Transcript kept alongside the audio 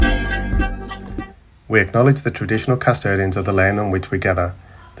We acknowledge the traditional custodians of the land on which we gather,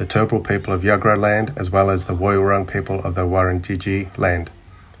 the Turrbal people of Yuggera land, as well as the Woiwurrung people of the Wurundjeri land.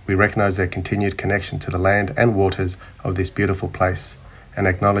 We recognise their continued connection to the land and waters of this beautiful place, and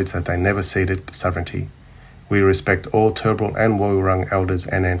acknowledge that they never ceded sovereignty. We respect all Turrbal and Woiwurrung elders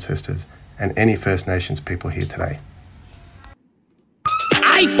and ancestors, and any First Nations people here today.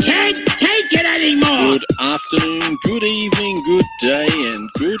 I can't take it anymore! Good afternoon, good evening, good day, and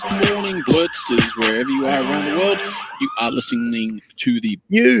good morning, Blurtsters, wherever you are around the world. You are listening to the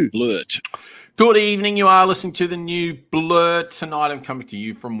new Blurt. Good evening, you are listening to the new Blurt. Tonight I'm coming to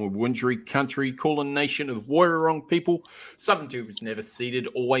you from Wurundjeri country, calling nation of Woiwurrung people. Sovereignty was never ceded,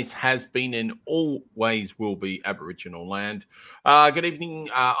 always has been and always will be Aboriginal land. Good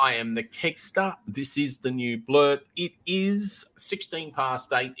evening, I am the Kegster. This is the new Blurt. It is 16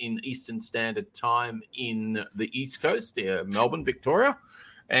 past 8 in Eastern Standard Time in the East Coast, Melbourne, Victoria.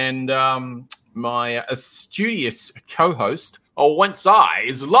 And my studious co-host, Wencee,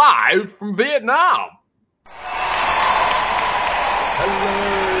 is live from Vietnam.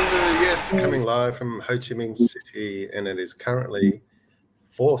 Hello, yes, coming live from Ho Chi Minh City, and it is currently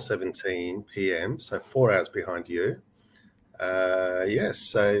 4:17 p.m., so 4 hours behind you. Yes,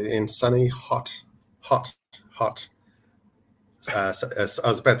 so in sunny, hot. I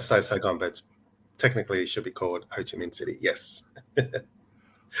was about to say Saigon, but technically it should be called Ho Chi Minh City, yes.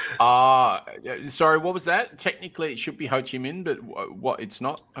 Sorry, what was that? Technically, it should be Ho Chi Minh, but what? It's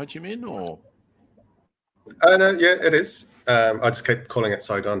not Ho Chi Minh, or? No, yeah, it is. I just keep calling it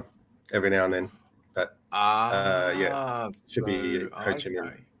Saigon every now and then, but yeah, it should be Ho Chi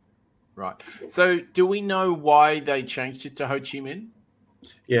Minh. Right. So, do we know why they changed it to Ho Chi Minh?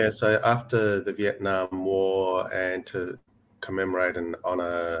 Yeah. So after the Vietnam War and to commemorate and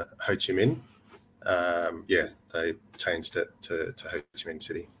honor Ho Chi Minh. They changed it to Ho Chi Minh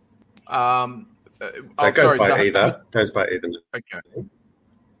City. So it goes by either. Okay.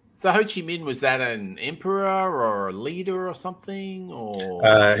 So Ho Chi Minh, was that an emperor or a leader or something? Or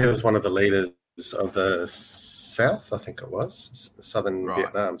he was one of the leaders of the South, I think it was, Southern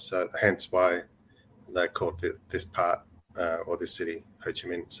Vietnam. So hence why they called this part or this city Ho Chi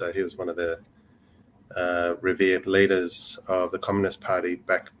Minh. So he was one of the revered leaders of the Communist Party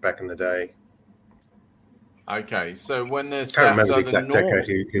back in the day. Okay, so when the South, can't remember the exact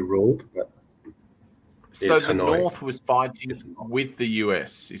decade he ruled, but so the North was fighting with the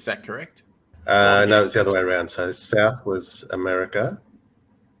US, is that correct? No, it was the other way around. So South was America,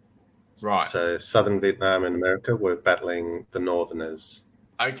 right? So Southern Vietnam and America were battling the Northerners.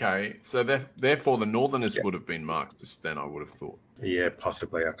 Okay, so therefore the Northerners would have been Marxist then, I would have thought. Yeah,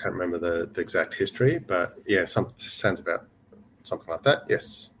 possibly. I can't remember the exact history, but yeah, sounds about something like that.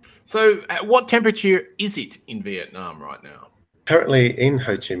 Yes. So what temperature is it in Vietnam right now? Currently in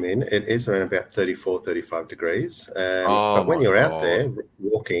Ho Chi Minh, it is around about 34, 35 degrees. But when you're out there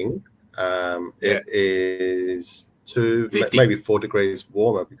walking, it is 50. Maybe 4 degrees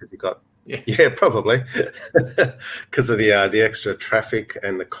warmer because you've got, probably, because of the extra traffic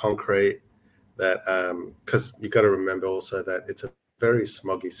and the concrete. That because you've got to remember also that it's a very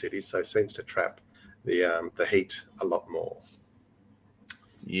smoggy city, so it seems to trap the heat a lot more.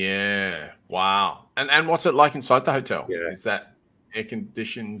 Yeah. Wow. And what's it like inside the hotel? Yeah. Is that air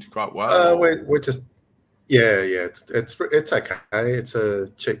conditioned quite well? We're just it's okay. It's a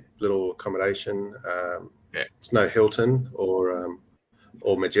cheap little accommodation. It's no Hilton or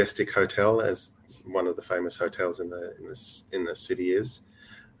Majestic Hotel, as one of the famous hotels in the city is.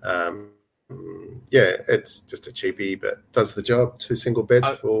 It's just a cheapie, but does the job. 2 single beds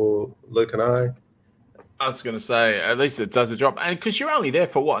for Luke and I. I was going to say, at least it does the job. And because you're only there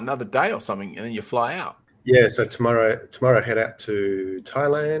for, another day or something, and then you fly out. Yeah, so tomorrow I head out to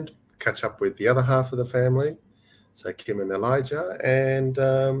Thailand, catch up with the other half of the family, so Kim and Elijah, and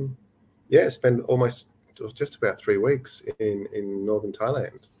spend almost just about 3 weeks in northern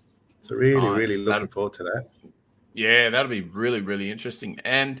Thailand. So really looking forward to that. Yeah, that'll be really, really interesting.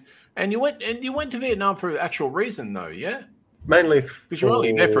 And you went to Vietnam for an actual reason, though, yeah? Mainly because you're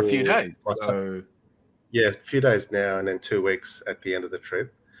only there for a few days. Yeah, a few days now, and then 2 weeks at the end of the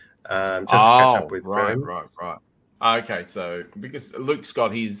trip, just to catch up with friends. Right. Okay, so because Luke's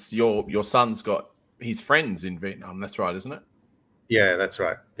got your son's got his friends in Vietnam. That's right, isn't it? Yeah, that's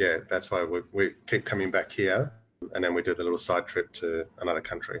right. Yeah, that's why we keep coming back here, and then we do the little side trip to another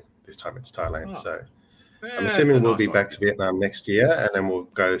country. This time it's Thailand. So I'm assuming we'll be back to Vietnam next year, and then we'll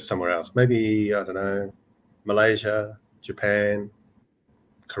go somewhere else. Maybe, I don't know, Malaysia, Japan,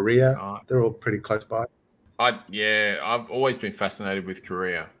 Korea. They're all pretty close by. I've always been fascinated with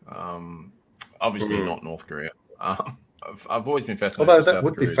Korea. Obviously not North Korea. I've always been fascinated. Although that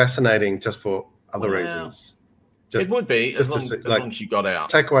would be fascinating just for other reasons. It would be as long as you got out.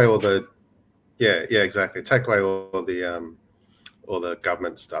 Take away all the, exactly. Take away all the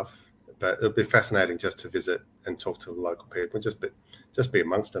government stuff. But it would be fascinating just to visit and talk to the local people. Just be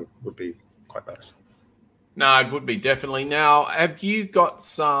amongst them would be quite nice. No, it would be definitely. Now, have you got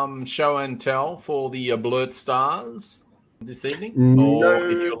some show and tell for the Blurt Stars this evening? No,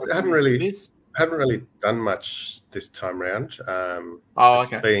 I haven't really done much this time round. It's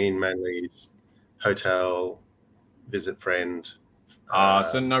been mainly hotel, visit friend.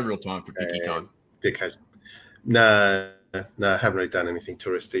 So no real time for picky time. No, I haven't really done anything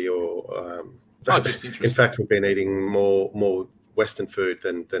touristy or. Just interesting. In fact, we've been eating more Western food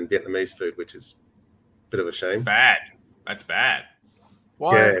than Vietnamese food, which is a bit of a shame. Bad. That's bad.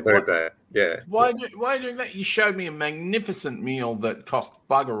 Why? Yeah, very bad. Yeah. Why are you doing that? You showed me a magnificent meal that cost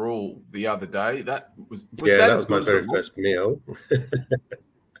bugger all the other day. That was my very first meal.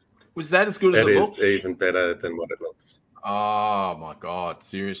 Was that as good as it looked? It is even better than what it looks. Oh my God!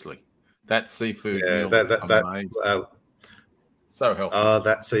 Seriously, that seafood meal, amazing. So healthy. Oh,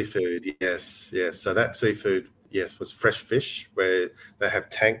 that seafood, yes. So that seafood, was fresh fish where they have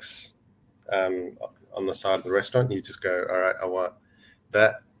tanks on the side of the restaurant. You just go, all right, I want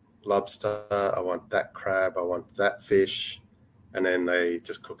that lobster, I want that crab, I want that fish, and then they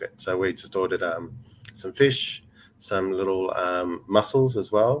just cook it. So we just ordered some fish, some little mussels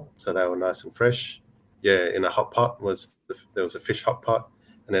as well, so they were nice and fresh. Yeah, in a hot pot there was a fish hot pot,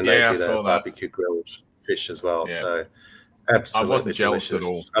 and then they did a barbecue grilled fish as well. Yeah. So absolutely, I wasn't jealous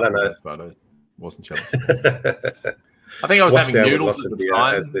delicious. at all. I don't know. I wasn't jealous. I think I was having noodles at the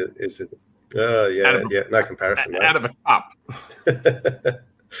time. No comparison. Out of a cup.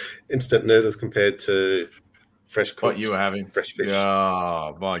 Instant noodles compared to fresh cooked. What you were having? Fresh fish.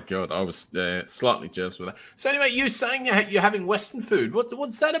 Oh, my God. I was slightly jealous with that. So anyway, you're saying you're having Western food.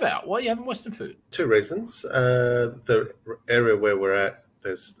 What's that about? Why are you having Western food? Two reasons. The area where we're at,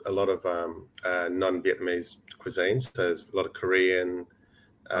 there's a lot of non-Vietnamese cuisines. There's a lot of Korean,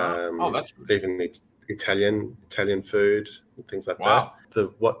 that's good. Even Italian food, and things like that.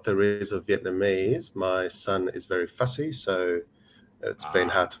 What there is of Vietnamese, my son is very fussy, so it's been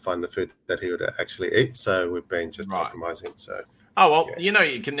hard to find the food that he would actually eat. So we've been just compromising. So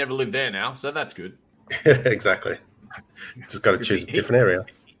you can never live there now, so that's good. Exactly. Just got to choose a different area.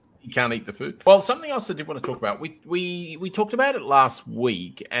 You can't eat the food. Well, something else I did want to talk about. We talked about it last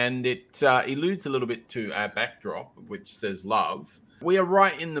week, and it alludes a little bit to our backdrop, which says love. We are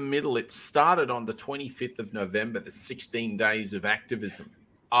right in the middle. It started on the 25th of November, the 16 days of activism.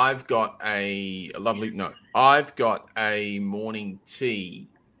 I've got a morning tea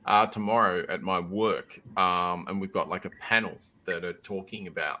tomorrow at my work, and we've got like a panel that are talking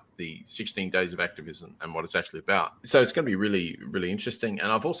about the 16 days of activism and what it's actually about. So it's going to be really, really interesting.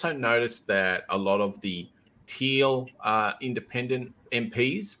 And I've also noticed that a lot of the teal independent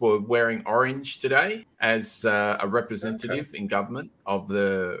MPs were wearing orange today as a representative in government of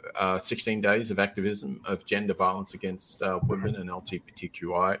the 16 days of activism of gender violence against women and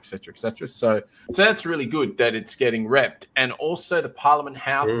LGBTQI, et cetera, So that's really good that it's getting repped. And also the Parliament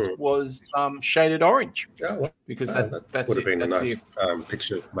House was shaded orange. Oh, well, because that would have been a nice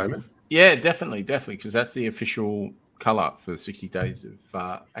picture moment. Yeah, definitely, because that's the official colour for 60 days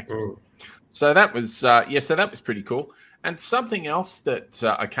of activism. So that was pretty cool. And something else that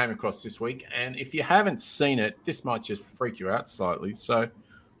I came across this week, and if you haven't seen it, this might just freak you out slightly. So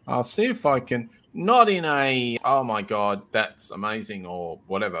I'll see if I can, not in a, oh my God, that's amazing or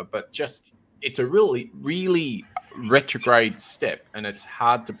whatever, but just it's a really, really retrograde step, and it's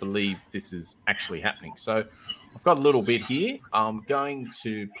hard to believe this is actually happening. So I've got a little bit here. I'm going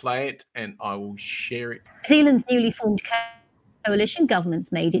to play it, and I will share it. New Zealand's newly formed coalition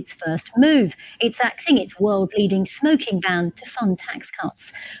government's made its first move. It's axing its world-leading smoking ban to fund tax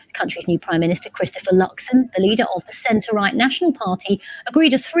cuts. The country's new Prime Minister, Christopher Luxon, the leader of the centre-right National Party,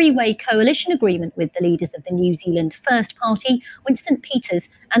 agreed a three-way coalition agreement with the leaders of the New Zealand First Party, Winston Peters,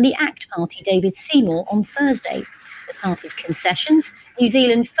 and the ACT Party, David Seymour, on Thursday. As part of concessions, New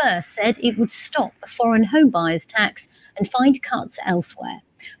Zealand First said it would stop a foreign home buyers tax and find cuts elsewhere.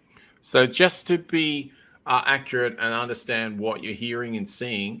 So just to be accurate and understand what you're hearing and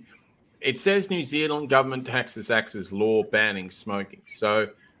seeing, it says New Zealand government taxes acts as law banning smoking. So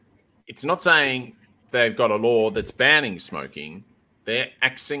it's not saying they've got a law that's banning smoking. They're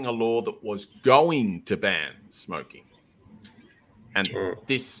axing a law that was going to ban smoking. And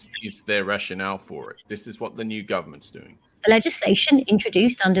this is their rationale for it. This is what the new government's doing. The legislation,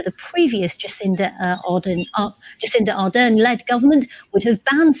 introduced under the previous Jacinda Ardern-led government, would have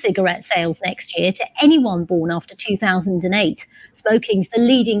banned cigarette sales next year to anyone born after 2008. Smoking is the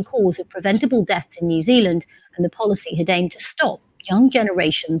leading cause of preventable deaths in New Zealand, and the policy had aimed to stop young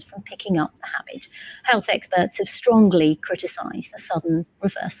generations from picking up the habit. Health experts have strongly criticised the sudden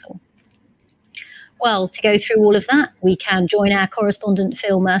reversal. Well, to go through all of that, we can join our correspondent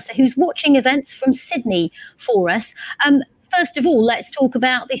Phil Mercer, who's watching events from Sydney for us. First of all, let's talk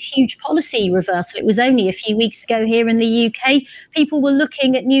about this huge policy reversal. It was only a few weeks ago here in the UK. People were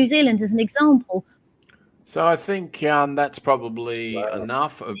looking at New Zealand as an example. So I think that's probably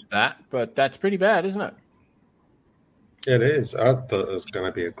enough of that, but that's pretty bad, isn't it? It is. I thought it was going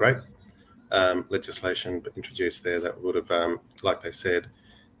to be a great legislation introduced there that would have, like they said,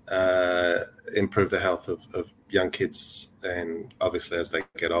 improve the health of young kids, and obviously as they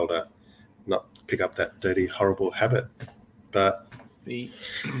get older, not pick up that dirty, horrible habit. But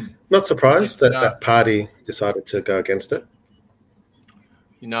not surprised that party decided to go against it.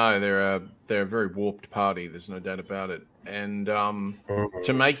 You know, they're a very warped party. There's no doubt about it. And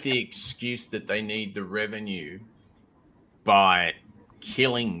to make the excuse that they need the revenue by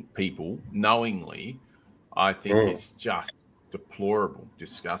killing people knowingly, I think it's just deplorable,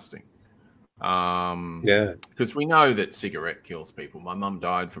 disgusting. Because we know that cigarette kills people. My mum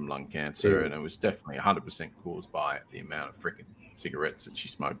died from lung cancer, and it was definitely 100% caused by the amount of freaking cigarettes that she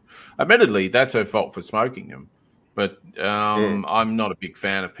smoked. Admittedly, that's her fault for smoking them, but I'm not a big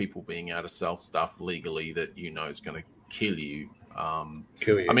fan of people being able to sell stuff legally that you know is going to kill you. I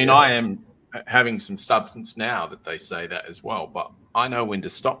mean, I am having some substance now that they say that as well, but I know when to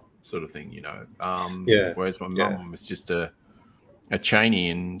stop, sort of thing, you know. Whereas my mum was just a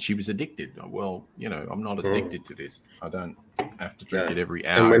Cheney, and she was addicted. Well, you know, I'm not addicted to this. I don't have to drink it every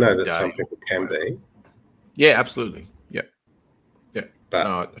hour. And we know that some people can be. Yeah, absolutely. Yeah. But,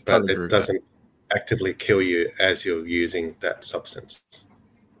 no, but it doesn't actively kill you as you're using that substance.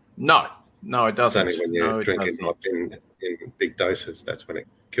 No, it doesn't. It's only when you're drinking in big doses that's when it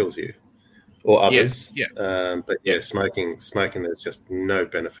kills you, or others. But smoking, there's just no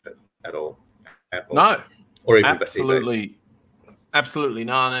benefit at all. No, or even absolutely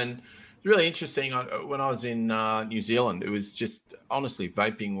none. And it's really interesting. When I was in New Zealand, it was just honestly,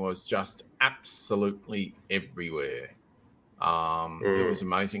 vaping was just absolutely everywhere. It was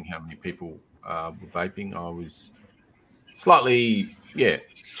amazing how many people were vaping. I was slightly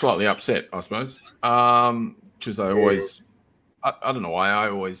upset, I suppose, because I always, I don't know why, I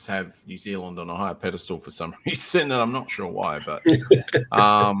always have New Zealand on a higher pedestal for some reason, and I'm not sure why, but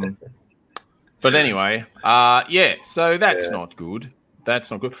but anyway, so that's not good.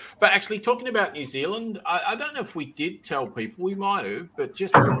 That's not good. But actually, talking about New Zealand, I don't know if we did tell people. We might have, but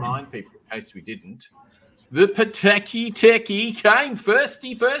just to remind people in case we didn't, the Pataki Teki came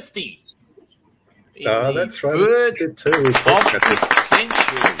firsty. That's right. We did too. We talked about this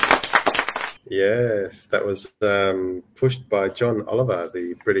century. Yes, that was pushed by John Oliver,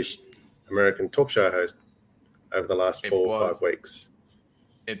 the British-American talk show host, over the last 4 or 5 weeks.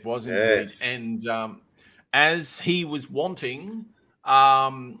 It was indeed. And as he was wanting,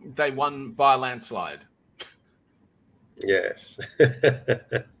 they won by a landslide. Yes.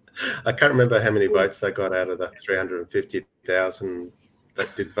 I can't remember how many votes they got out of the 350,000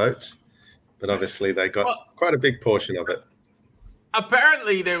 that did vote, but obviously they got quite a big portion of it.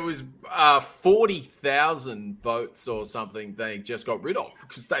 Apparently there was 40,000 votes or something they just got rid of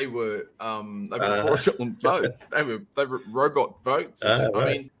because they were fraudulent votes. They were robot votes. I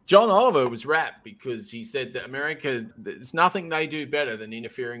mean, John Oliver was wrapped because he said that America, there's nothing they do better than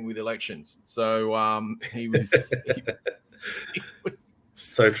interfering with elections. So he was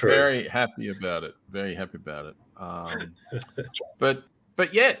so true. Very happy about it.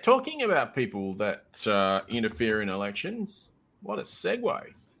 But yeah, talking about people that interfere in elections. What a segue.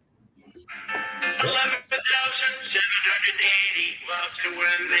 11,780 votes to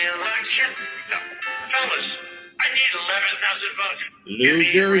win the election. Fellas, I need 11,000 votes.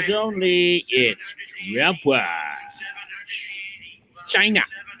 Losers only. It's Trump. China.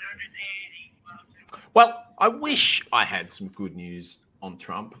 Well, I wish I had some good news on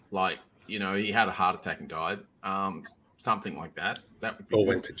Trump. Like, you know, he had a heart attack and died. Something like that. That would be or good.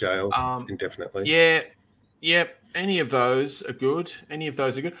 Went to jail indefinitely. Yeah. Any of those are good.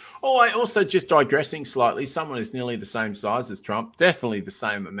 Oh, I also, just digressing slightly, someone who's nearly the same size as Trump, definitely the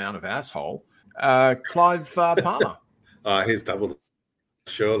same amount of asshole, Clive Palmer. He's doubled,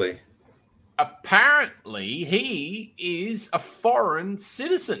 surely. Apparently, he is a foreign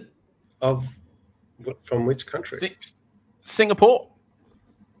citizen. From which country? Singapore.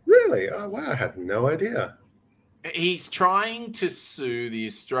 Really? Oh, wow, I had no idea. He's trying to sue the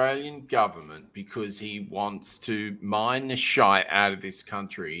Australian government because he wants to mine the shite out of this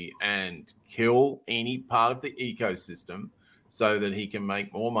country and kill any part of the ecosystem so that he can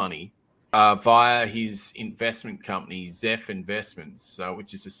make more money via his investment company, Zeph Investments,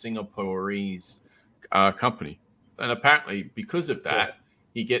 which is a Singaporeese company. And apparently, because of that,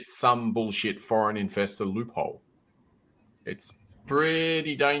 he gets some bullshit foreign investor loophole. It's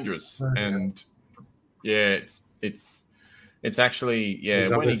pretty dangerous. And yeah, it's actually, He's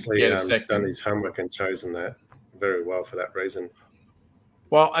when obviously he get a second, done his homework and chosen that very well for that reason.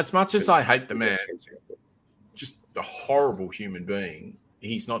 Well, as much as I hate the man, just a horrible human being,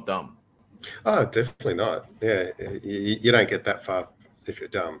 he's not dumb. Oh, definitely not. Yeah, you don't get that far if you're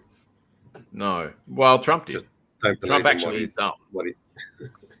dumb. No. Well, Trump did. Just don't believe Trump actually is dumb.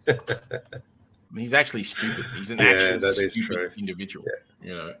 He's actually stupid. He's an actual stupid individual.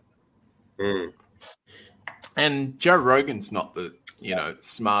 Yeah. And Joe Rogan's not the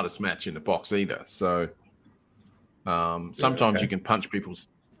smartest match in the box either. So sometimes you can punch people's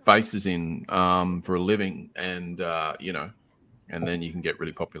faces in for a living, and and then you can get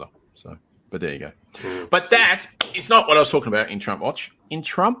really popular. So, but there you go. But that is not what I was talking about in Trump Watch. In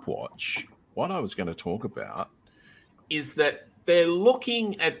Trump Watch, what I was going to talk about is that they're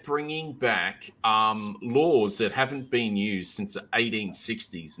looking at bringing back laws that haven't been used since the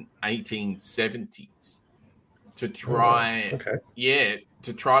 1860s and 1870s to try,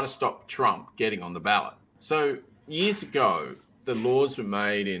 to try to stop Trump getting on the ballot. So years ago, the laws were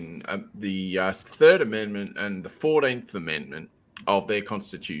made in the Third Amendment and the 14th Amendment of their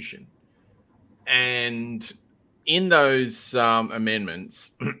Constitution. And in those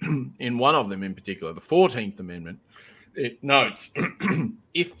amendments, in one of them in particular, the 14th Amendment, it notes,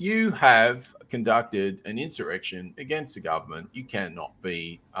 if you have conducted an insurrection against the government, you cannot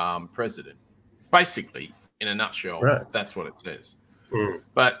be president. Basically, in a nutshell, that's what it says.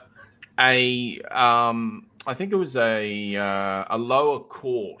 But I think it was a lower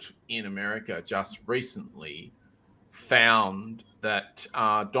court in America just recently found that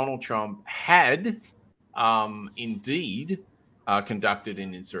Donald Trump had indeed conducted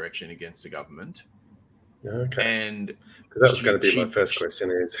an insurrection against the government. Okay. And because that was going to be my first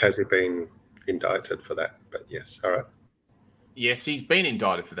question: is has he been indicted for that? But yes, all right. Yes, he's been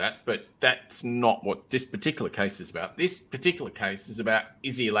indicted for that, but that's not what this particular case is about. This particular case is about,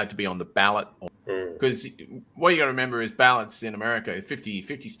 is he allowed to be on the ballot? Because what you got to remember is ballots in America, 50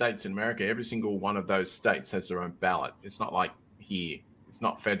 states in America, every single one of those states has their own ballot. It's not like here. It's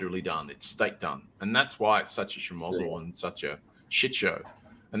not federally done. It's state done. And that's why it's such a schmozzle and such a shit show.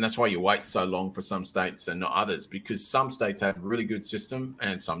 And that's why you wait so long for some states and not others, because some states have a really good system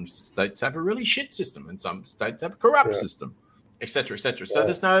and some states have a really shit system and some states have a corrupt system, et cetera, et cetera. So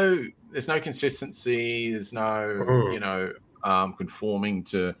there's no consistency. There's no, conforming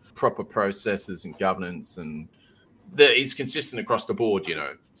to proper processes and governance, and it's consistent across the board,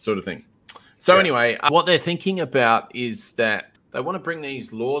 sort of thing. So anyway, what they're thinking about is that they want to bring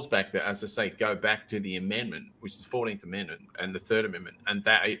these laws back that, as I say, go back to the amendment, which is the 14th Amendment and the Third Amendment. And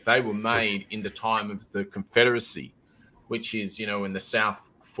they were made in the time of the Confederacy, which is, when the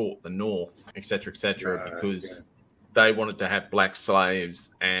South fought the North, et cetera, because they wanted to have black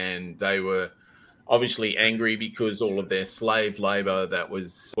slaves, and they were obviously angry because all of their slave labor that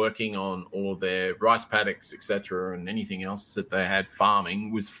was working on all of their rice paddocks, et cetera, and anything else that they had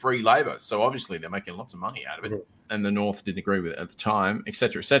farming was free labor. So obviously they're making lots of money out of it. And the North didn't agree with it at the time, et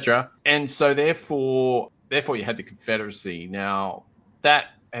cetera, et cetera. And so therefore you had the Confederacy. Now,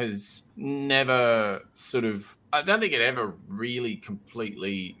 that has never I don't think it ever really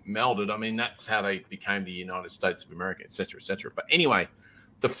completely melded. I mean, that's how they became the United States of America, et cetera, et cetera. But anyway,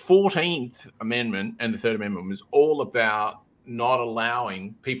 the 14th Amendment and the Third Amendment was all about not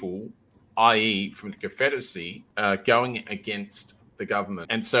allowing people, i.e. from the Confederacy, going against the government.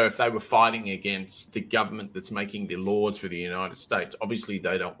 And so if they were fighting against the government that's making the laws for the United States, obviously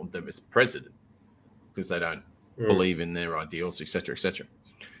they don't want them as president because they don't believe in their ideals, et cetera, et cetera.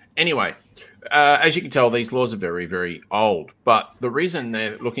 Anyway, as you can tell, these laws are very, very old. But the reason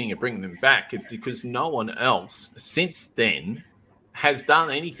they're looking at bringing them back is because no one else since then has done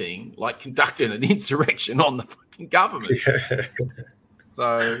anything like conducted an insurrection on the fucking government.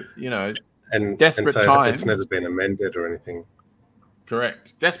 So, and desperate so times. It's never been amended or anything.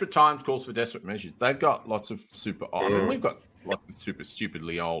 Correct. Desperate times calls for desperate measures. They've got lots of super old, and we've got lots of super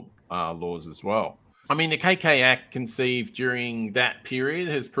stupidly old laws as well. I mean, the KK Act conceived during that period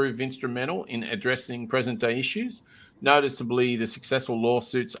has proved instrumental in addressing present-day issues. Noticeably, the successful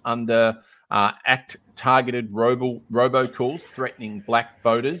lawsuits under Act targeted robocalls threatening black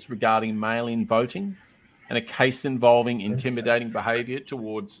voters regarding mail-in voting and a case involving intimidating behavior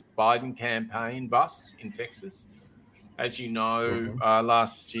towards Biden campaign bus in Texas. As you know,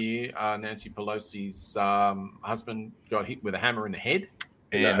 last year, Nancy Pelosi's husband got hit with a hammer in the head.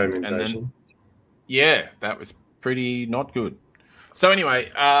 In a home invasion. Yeah, that was pretty not good. So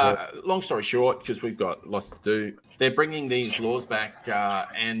anyway, long story short, because we've got lots to do, they're bringing these laws back,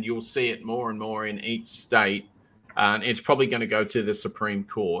 and you'll see it more and more in each state. And it's probably going to go to the Supreme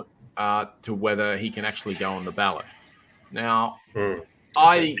Court to whether he can actually go on the ballot. Now,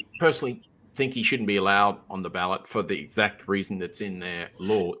 I personally think he shouldn't be allowed on the ballot for the exact reason that's in their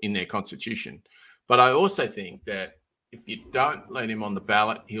law, in their constitution. But I also think that if you don't let him on the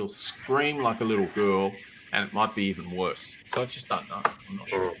ballot, he'll scream like a little girl, and it might be even worse. So I just don't know. I'm not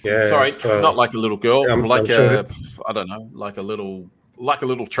sure. Yeah, sorry, not like a little girl, like sure I don't know, like a little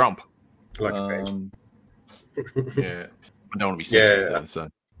Trump. Like yeah, I don't want to be sexist though, so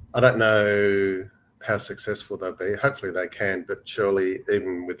I don't know how successful they'll be. Hopefully they can, but surely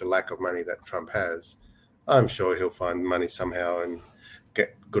even with the lack of money that Trump has, I'm sure he'll find money somehow and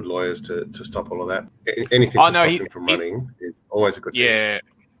get good lawyers to stop all of that. Anything to stop him from running is always a good thing.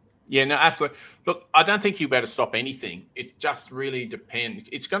 Yeah, no, absolutely. Look, I don't think you better stop anything. It just really depends.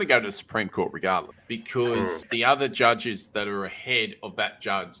 It's going to go to the Supreme Court regardless, because the other judges that are ahead of that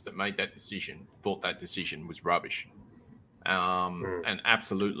judge that made that decision thought that decision was rubbish. And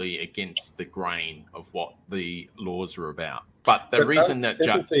absolutely against the grain of what the laws are about. But the reason that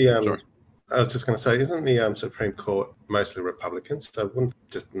I was just going to say, isn't the Supreme Court mostly Republicans? So wouldn't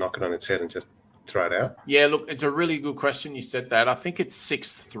just knock it on its head and just throw it out? Yeah, look, it's a really good question. You said that. I think it's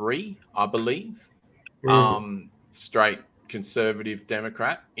 6-3, I believe. Straight conservative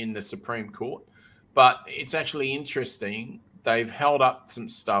Democrat in the Supreme Court. But it's actually interesting. They've held up some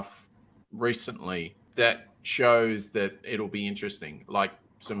stuff recently that shows that it'll be interesting, like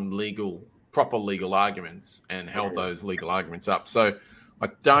some proper legal arguments, and held those legal arguments up. So I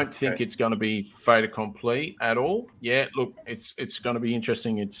don't think it's going to be fait accompli at all. Yeah, look, it's going to be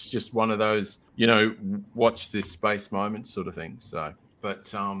interesting. It's just one of those, watch this space moment sort of thing. So,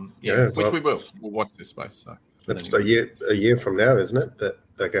 but which we will. We'll watch this space. So that's a year from now, isn't it, that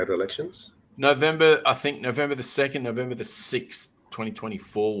they go to elections? November the 2nd, November the 6th,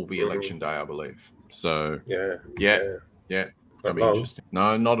 2024 will be election day, I believe. So yeah, that'll be interesting.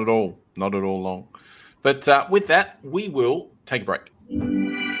 No, not at all long. But with that, we will take a break.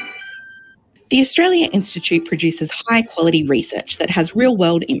 The Australia Institute produces high-quality research that has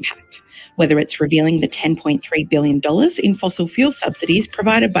real-world impact, whether it's revealing the $10.3 billion in fossil fuel subsidies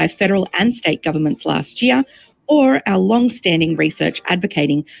provided by federal and state governments last year, or our long-standing research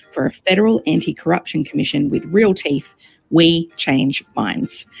advocating for a federal anti-corruption commission with real teeth. We change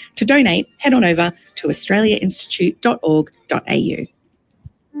minds. To donate, head on over to australiainstitute.org.au.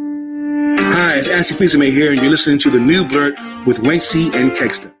 Hi, it's Ashley Fizame here, and you're listening to The New Blurt with Wencee and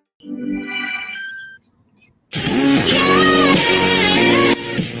Kexton.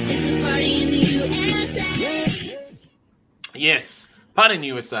 Yes, party in the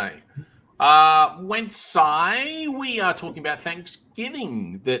USA. Wencee, we are talking about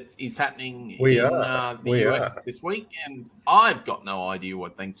Thanksgiving that is happening in the US this week, and I've got no idea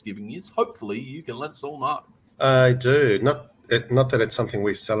what Thanksgiving is. Hopefully, you can let us all know. I do. Not that it's something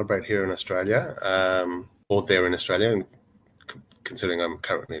we celebrate here in Australia, or there in Australia, considering I'm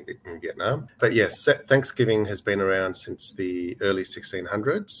currently in Vietnam. But yes, Thanksgiving has been around since the early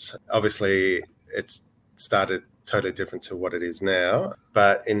 1600s. Obviously, it's started totally different to what it is now.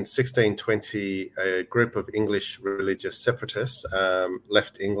 But in 1620, a group of English religious separatists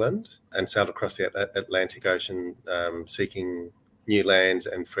left England and sailed across the Atlantic Ocean seeking new lands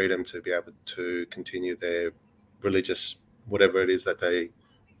and freedom to be able to continue their religious, whatever it is that they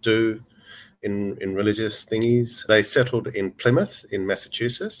do in religious thingies. They settled in Plymouth in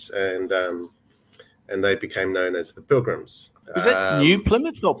Massachusetts, and they became known as the Pilgrims. Was that New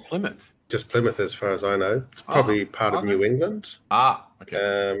Plymouth or Plymouth? Just Plymouth, as far as I know. It's probably part of New England.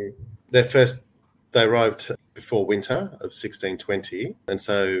 Okay. They arrived before winter of 1620, and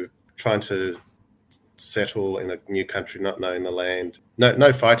so trying to settle in a new country, not knowing the land.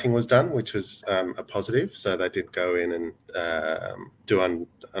 No fighting was done, which was a positive. So they did go in and do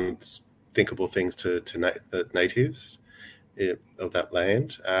unthinkable things to the natives of that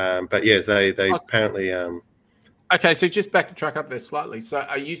land. But yes, they apparently. Okay, so just back to track up there slightly. So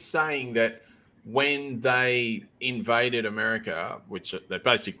are you saying that when they invaded America, which they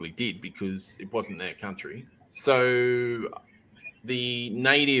basically did because it wasn't their country, so the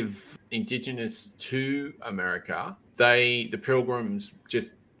native indigenous to America, the Pilgrims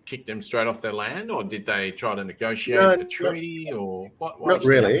just kicked them straight off their land, or did they try to negotiate the treaty, or what? Not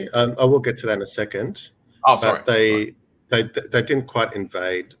really. I will get to that in a second. Oh, sorry. But they didn't quite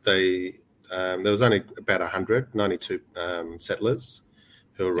invade. There was only about 192 settlers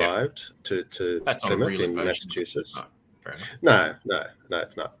who arrived to That's not a Plymouth real in invasion. Massachusetts. No, fair enough. No,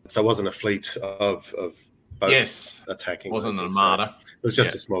 it's not. So it wasn't a fleet of boats attacking. It wasn't an So armada. it was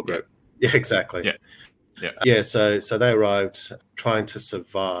just a small group. Yeah, exactly. Yeah. So they arrived trying to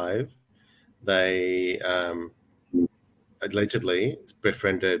survive. They allegedly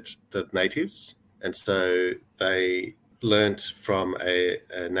befriended the natives, and so they learnt from a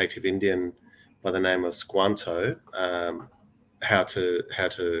native Indian by the name of Squanto how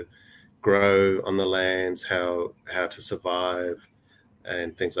to grow on the lands, how to survive,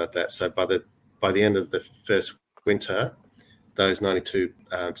 and things like that. So by the end of the first winter, those 92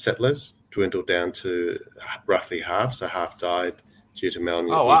 settlers dwindled down to roughly half. So half died due to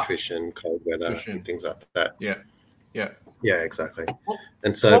malnutrition, cold weather, and things like that. Yeah, exactly.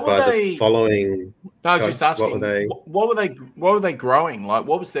 And so the following, I was just asking, what were they growing? Like,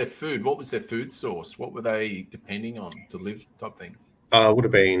 what was their food? What was their food source? What were they depending on to live? Type thing. Would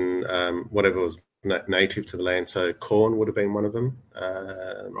have been whatever was native to the land. So corn would have been one of them.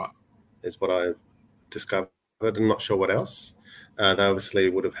 Right, is what I discovered. I'm not sure what else. They obviously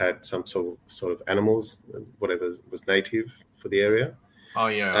would have had some sort of animals, whatever was native for the area. Oh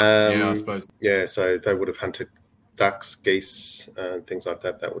yeah, I suppose. Yeah, so they would have hunted ducks, geese, things like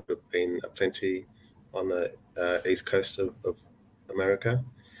that. That would have been a plenty on the east coast of America.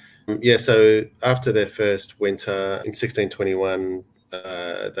 So after their first winter in 1621,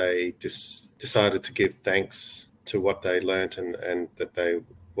 they decided to give thanks to what they learnt and that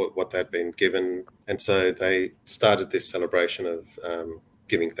what they'd been given. And so they started this celebration of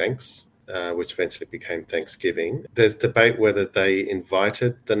giving thanks, which eventually became Thanksgiving. There's debate whether they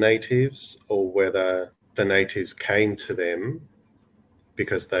invited the natives or whether the natives came to them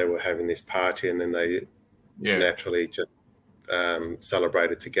because they were having this party and then they naturally just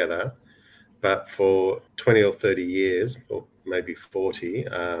celebrated together. But for 20 or 30 years, or maybe 40,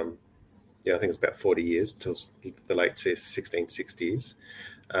 I think it was about 40 years till the late 1660s,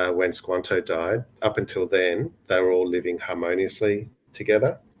 when Squanto died. Up until then, they were all living harmoniously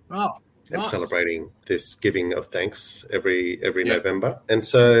together. Oh, and celebrating this giving of thanks every November. And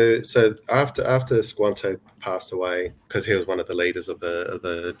so after Squanto passed away, because he was one of the leaders of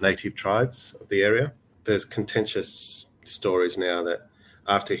the native tribes of the area, there's contentious stories now that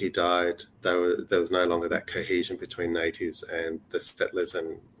after he died, there was no longer that cohesion between natives and the settlers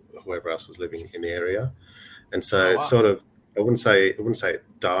and whoever else was living in the area. And so it's sort of, I wouldn't say it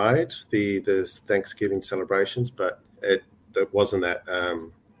died, the Thanksgiving celebrations, but it wasn't that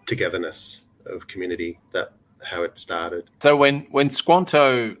togetherness of community that how it started. So when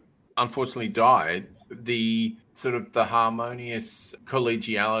Squanto unfortunately died, the sort of the harmonious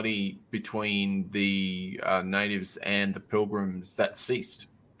collegiality between the natives and the pilgrims, that ceased,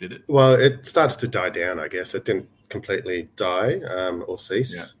 did it? Well, it started to die down, I guess. It didn't completely die or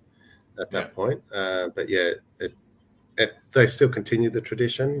cease at that point. But they still continued the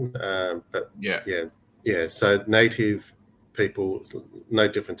tradition. So native people, no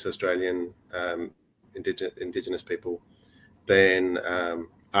different to Australian indigenous people. Then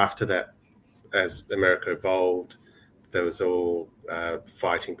after that, as America evolved, there was all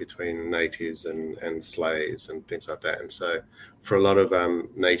fighting between natives and slaves and things like that. And so for a lot of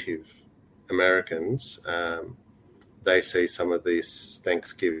Native Americans, they see some of this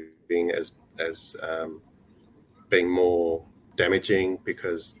Thanksgiving as being more damaging,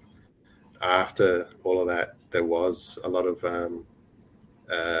 because after all of that, there was a lot of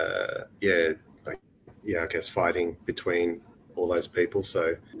I guess fighting between all those people.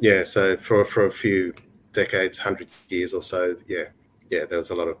 So for a few decades, 100 years or so, there was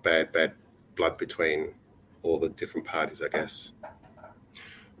a lot of bad blood between all the different parties, I guess.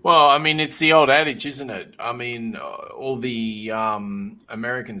 Well, I mean, it's the old adage, isn't it? I mean, all the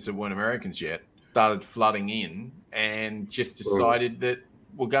Americans that weren't Americans yet started flooding in and just decided that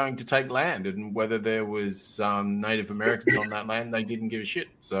we're going to take land, and whether there was Native Americans on that land, they didn't give a shit.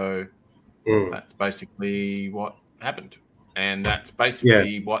 So that's basically what happened. And that's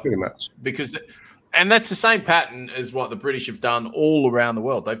basically what, pretty much, and that's the same pattern as what the British have done all around the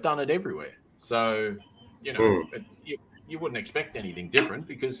world. They've done it everywhere. So, you wouldn't expect anything different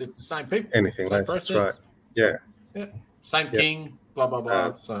because it's the same people. Anything less, that's right. Yeah. Same king, blah, blah,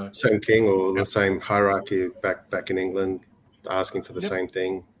 blah. Same king or the same hierarchy back in England, asking for the same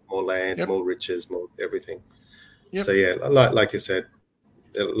thing: more land, more riches, more everything. So like you said,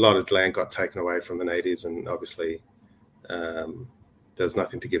 a lot of land got taken away from the natives, and obviously there was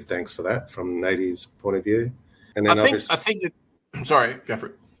nothing to give thanks for that from the natives' point of view. And then I think that, sorry, go for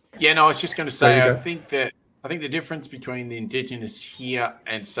it. Yeah, no, I was just going to say, I think the difference between the Indigenous here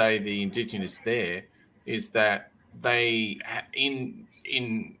and say the Indigenous there is that they, in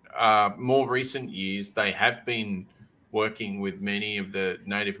more recent years, they have been working with many of the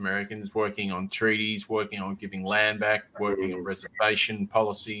Native Americans, working on treaties, working on giving land back, working on reservation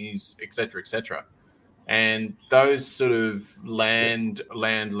policies, et cetera, and those sort of land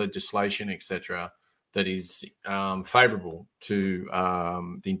legislation, et cetera, that is favourable to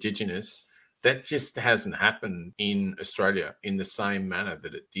the Indigenous. That just hasn't happened in Australia in the same manner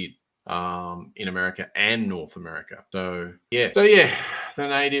that it did in America and North America. So yeah, the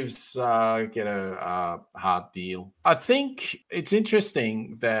natives get a hard deal. I think it's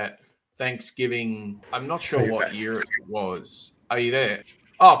interesting that Thanksgiving, I'm not sure what year it was. Are you there?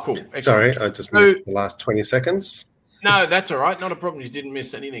 Oh, cool. Excellent. Sorry, I just missed the last 20 seconds. No, that's all right. Not a problem. You didn't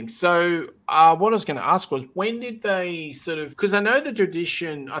miss anything. So what I was going to ask was, when did they sort of, because I know the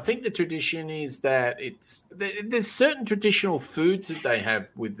tradition, I think the tradition is that there's certain traditional foods that they have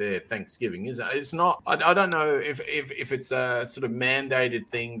with their Thanksgiving, isn't it? It's not, I don't know if it's a sort of mandated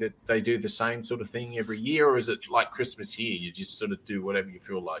thing that they do the same sort of thing every year, or is it like Christmas here? You just sort of do whatever you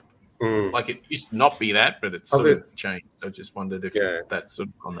feel like. Like it used to not be that, but it's sort of changed. I just wondered if that's sort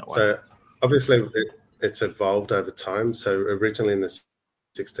of gone that way. So obviously it's evolved over time. So originally in the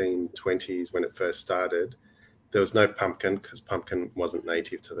 1620s, when it first started, there was no pumpkin because pumpkin wasn't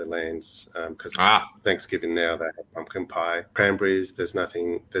native to the lands. Because Thanksgiving now they have pumpkin pie, cranberries. There's no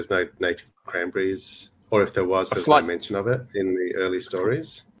native cranberries, or if there was, there's no mention of it in the early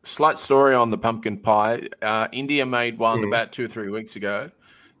stories. Slight story on the pumpkin pie. India made one about 2 or 3 weeks ago.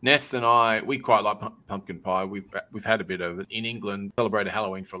 Ness and I, we quite like pumpkin pie. We've had a bit of it in England. Celebrated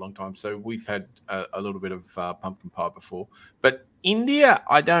Halloween for a long time, so we've had a little bit of pumpkin pie before. But India,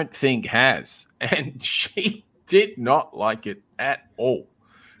 I don't think has, and she did not like it at all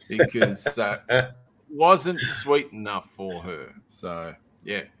because it wasn't sweet enough for her. So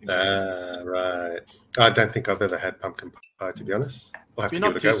yeah, right. I don't think I've ever had pumpkin pie, to be honest. I'll have to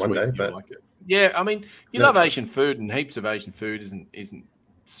give it a go one day. But like it. Yeah, I mean, you love Asian food, and heaps of Asian food isn't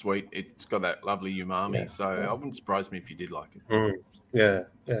sweet. It's got that lovely umami, so it wouldn't surprise me if you did like it. So. No,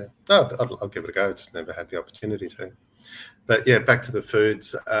 I'll give it a go. I just never had the opportunity to. But yeah, back to the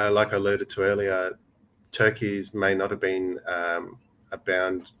foods. Like I alluded to earlier, turkeys may not have been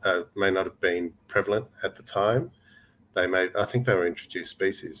prevalent at the time. I think they were introduced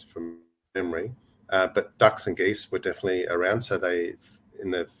species from memory. But ducks and geese were definitely around. So they,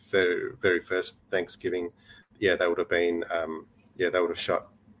 in the very, very first Thanksgiving, they would have been, they would have shot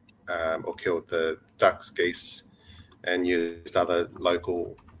or killed the ducks, geese, and used other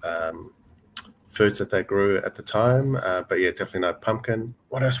local foods that they grew at the time. But yeah, definitely no pumpkin.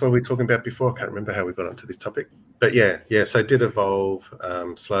 What else were we talking about before? I can't remember how we got onto this topic. But yeah. So it did evolve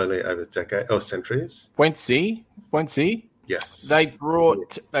slowly over decades or centuries. Wencee. Yes. They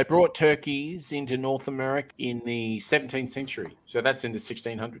brought turkeys into North America in the 17th century. So that's in the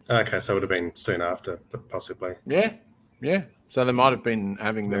 1600s. Okay, so it would have been soon after, but possibly. Yeah. So they might have been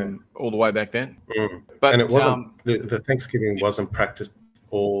having them all the way back then. But and it wasn't the Thanksgiving wasn't practiced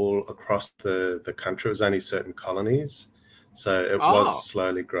all across the country. It was only certain colonies. So it was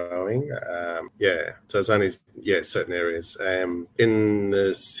slowly growing. So it's only certain areas. In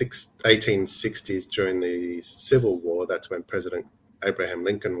the 1860s, during the Civil War, that's when President Abraham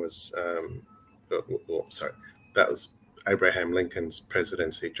Lincoln was. That was Abraham Lincoln's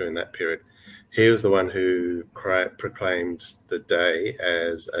presidency during that period. He was the one who proclaimed the day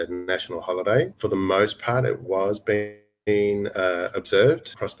as a national holiday. For the most part, it was being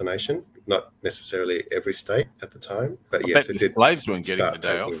observed across the nation. Not necessarily every state at the time, but yes, it did. Slaves weren't getting the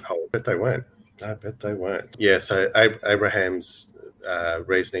day off. But they weren't. I bet they weren't. Yeah, so Abraham's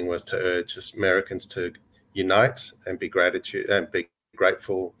reasoning was to urge Americans to unite and be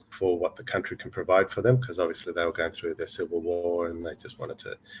grateful for what the country can provide for them, because obviously they were going through their civil war, and they just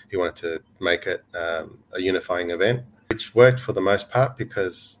he wanted to make it a unifying event, which worked for the most part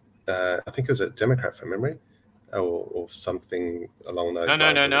because I think it was a Democrat from memory. Or something along those lines.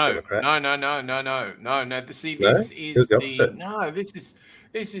 No.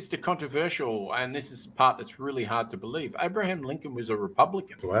 This is the controversial, and this is the part that's really hard to believe. Abraham Lincoln was a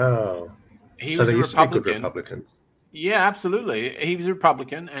Republican. Wow. So they used to be good Republicans. Yeah, absolutely. He was a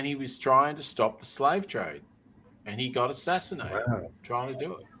Republican, and he was trying to stop the slave trade, and he got assassinated trying to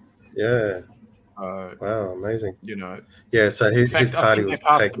do it. Yeah. Wow, amazing. Yeah, so his party was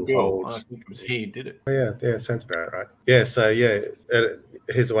taking hold. I think it was he did it. Oh, yeah, sounds about right. Yeah, so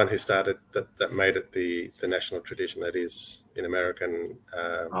he's the one who started that made it the national tradition that is in American.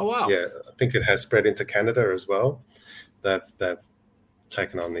 Oh wow. Yeah, I think it has spread into Canada as well. They've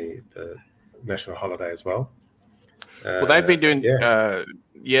taken on the national holiday as well. Well, they've been doing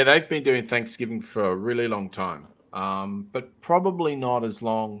they've been doing Thanksgiving for a really long time, but probably not as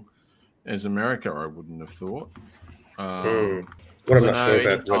long as America. I wouldn't have thought. What I'm not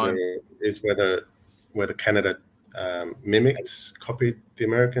sure about whether Canada copied the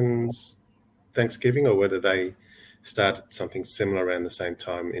Americans' Thanksgiving, or whether they started something similar around the same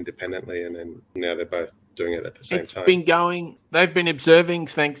time independently, and then now they're both doing it at the same time. They've been observing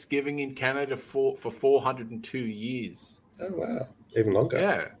Thanksgiving in Canada for 402 years. Oh, wow. Even longer.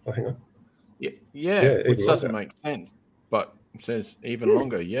 Yeah. Oh, hang on. Yeah, which doesn't make sense, but it says even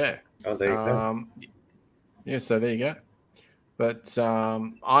longer, yeah. Oh, there you go. Yeah, so there you go. But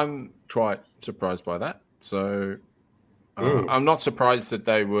I'm quite surprised by that. So I'm not surprised that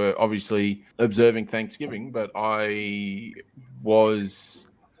they were obviously observing Thanksgiving, but I was...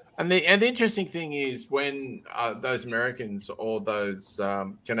 And the interesting thing is when those Americans or those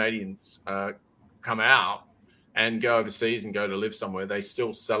Canadians come out and go overseas and go to live somewhere, they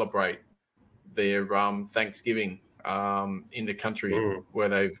still celebrate their Thanksgiving in the country where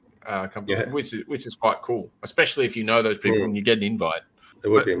they've come from, which is quite cool, especially if you know those people and you get an invite. It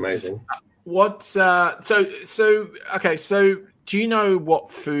would be amazing. So do you know what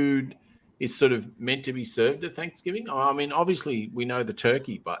food is sort of meant to be served at Thanksgiving? I mean, obviously we know the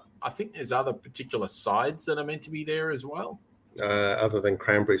turkey, but I think there's other particular sides that are meant to be there as well. Other than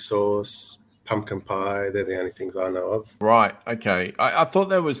cranberry sauce, pumpkin pie, they're the only things I know of. Right. Okay. I thought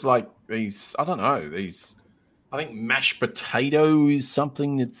there was like these, I don't know, I think mashed potato is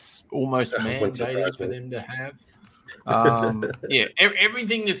something that's almost mandated for them to have.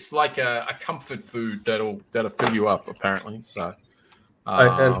 Everything that's like a comfort food that'll fill you up, apparently. So,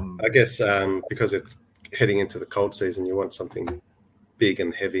 and I guess because it's heading into the cold season, you want something big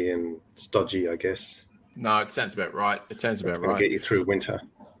and heavy and stodgy, I guess. No, it sounds about right. It's going to get you through winter.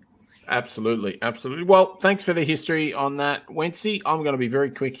 Absolutely. Well, thanks for the history on that, Wencee. I'm going to be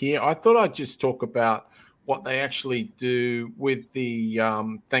very quick here. I thought I'd just talk about what they actually do with the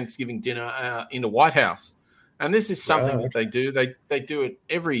Thanksgiving dinner in the White House. And this is something that they do. They do it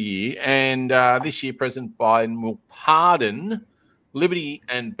every year. And this year, President Biden will pardon Liberty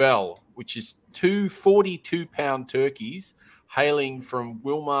and Bell, which is two 42-pound turkeys hailing from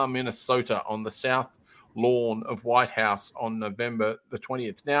Wilmar, Minnesota, on the south lawn of White House on November the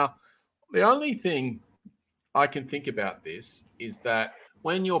 20th. Now, the only thing I can think about this is that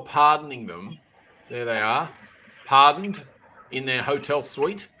when you're pardoning them, there they are, pardoned in their hotel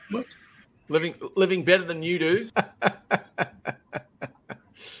suite, living better than you do.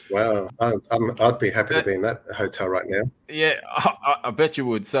 Wow, I'd be happy to be in that hotel right now. Yeah, I bet you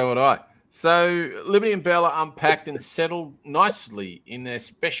would. So would I. So Liberty and Bell are unpacked and settled nicely in their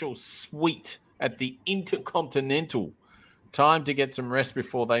special suite at the Intercontinental. Time to get some rest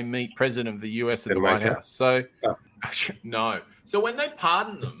before they meet President of the US at the White House. So, no. So when they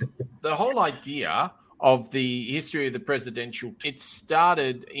pardon them, the whole idea of the history of the presidential, it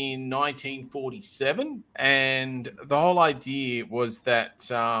started in 1947. And the whole idea was that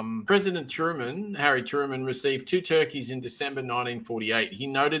President Harry Truman, received two turkeys in December 1948. He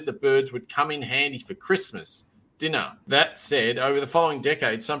noted the birds would come in handy for Christmas dinner. That said, over the following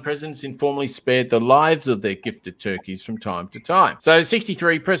decade, some presidents informally spared the lives of their gifted turkeys from time to time. So,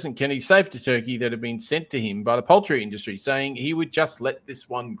 63, President Kennedy saved a turkey that had been sent to him by the poultry industry, saying he would just let this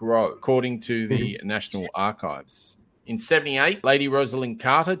one grow, according to the National Archives. In 78, Lady Rosalind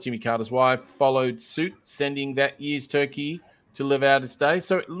Carter, Jimmy Carter's wife, followed suit, sending that year's turkey to live out its days.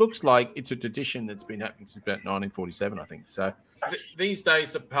 So it looks like it's a tradition that's been happening since about 1947, I think. So these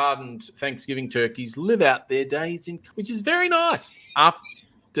days, the pardoned Thanksgiving turkeys live out their days, which is very nice.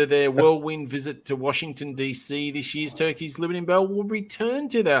 After their whirlwind visit to Washington, D.C., this year's turkeys, Liberty and Bell, will return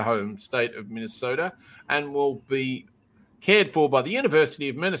to their home state of Minnesota and will be cared for by the University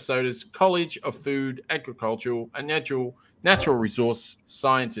of Minnesota's College of Food, Agricultural and Natural Resource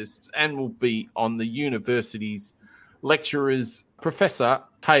Scientists, and will be on the university's lecturer's professor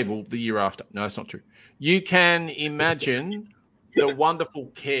table the year after. No, it's not true. You can imagine the wonderful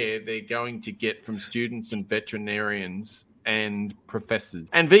care they're going to get from students and veterinarians and professors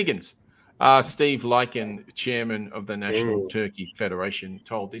and vegans. Steve Lycan, chairman of the National Turkey Federation,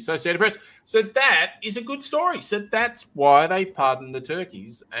 told the Associated Press. So that is a good story. So that's why they pardoned the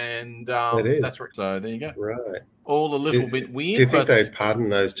turkeys. And that's right. So there you go. Right. All a little bit weird. Do you think they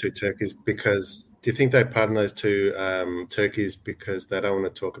pardoned those two turkeys because they don't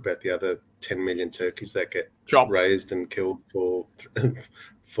want to talk about the other 10 million turkeys that get raised and killed for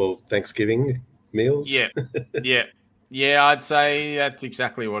Thanksgiving meals? Yeah. Yeah, I'd say that's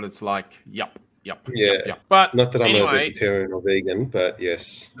exactly what it's like. Yup. Yep. Yeah. Yep. But not that I'm anyway, a vegetarian or vegan, but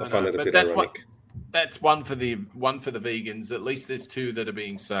yes, I find it a bit ironic. That's one for the vegans. At least there's two that are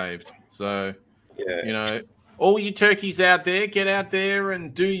being saved. So, all you turkeys out there, get out there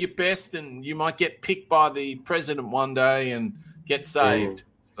and do your best, and you might get picked by the president one day and get saved.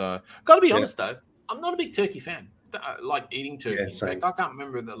 So, got to be honest though, I'm not a big turkey fan. Like eating turkey. In fact, I can't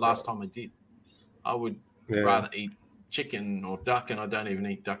remember the last time I did. I would rather eat chicken or duck, and I don't even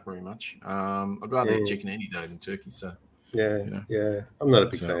eat duck very much. I'd rather eat chicken any day than turkey. So I'm not a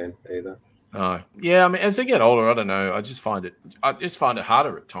big fan either. I mean, as I get older, I don't know. I just find it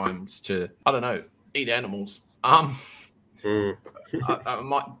harder at times to, I don't know, eat animals. I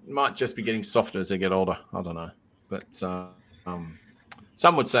might just be getting softer as I get older. I don't know, but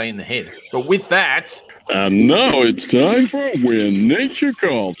some would say in the head. But with that. And now it's time for When Nature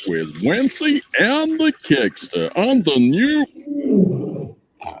Calls with Wencee and the Kexter on the new...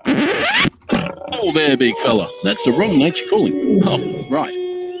 Oh, there, big fella. That's the wrong Nature Calling. Oh, right.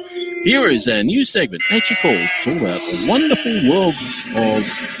 Here is our new segment, Nature Calls. It's all about the wonderful world.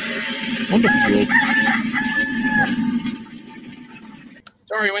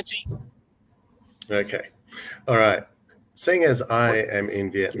 Sorry, Wencee. Okay. All right. Seeing as I am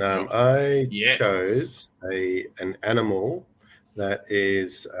in Vietnam, I chose an animal that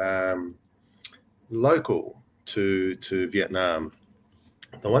is local to Vietnam.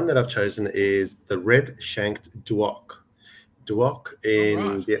 The one that I've chosen is the red-shanked duoc. Duoc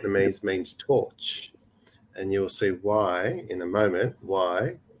in Vietnamese means torch, and you'll see why in a moment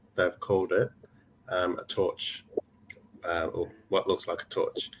why they've called it a torch, or what looks like a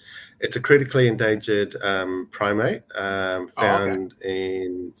torch. It's a critically endangered primate found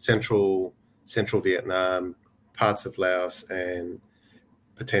in central Vietnam, parts of Laos, and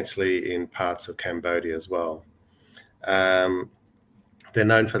potentially in parts of Cambodia as well. They're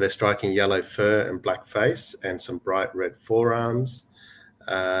known for their striking yellow fur and black face and some bright red forearms.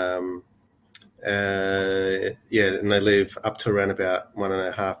 And they live up to around about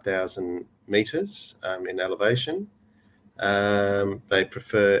 1,500 meters in elevation. They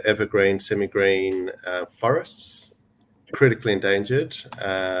prefer evergreen, semi-green forests, critically endangered.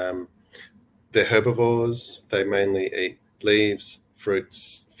 They're herbivores. They mainly eat leaves,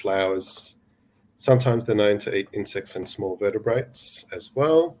 fruits, flowers. Sometimes they're known to eat insects and small vertebrates as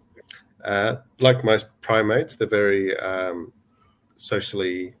well. Like most primates, they're very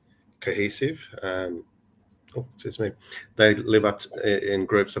socially cohesive. They live in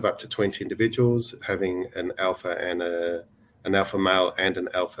groups of up to 20 individuals, having an alpha and an alpha male and an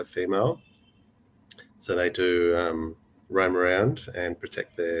alpha female. So they do roam around and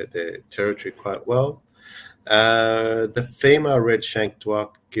protect their territory quite well. The female red-shanked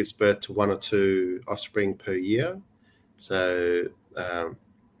duoc gives birth to 1 or 2 offspring per year. So, so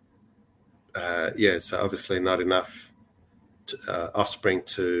obviously not enough offspring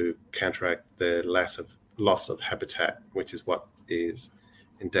to counteract the loss of habitat, which is what is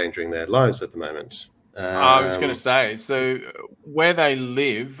endangering their lives at the moment. I was going to say, so where they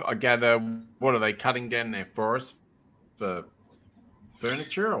live, I gather, what are they cutting down their forests for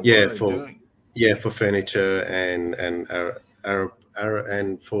furniture, or what are they doing? Yeah, for furniture and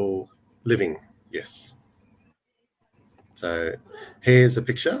for living, yes. So here's a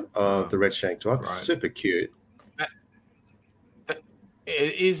picture of the red-shanked duoc. Right. Super cute.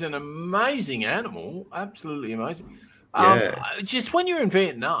 It is an amazing animal, absolutely amazing. Yeah. Just when you're in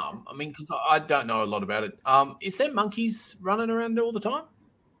Vietnam, I mean, because I don't know a lot about it, is there monkeys running around all the time?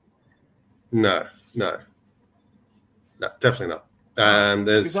 No, definitely not.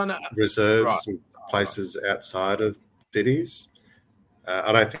 There's reserves and places outside of cities.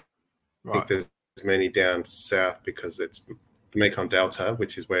 I don't think there's many down south because it's the Mekong Delta,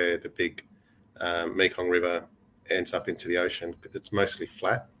 which is where the big Mekong River ends up into the ocean. It's mostly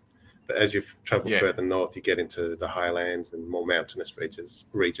flat. But as you travel further north, you get into the highlands and more mountainous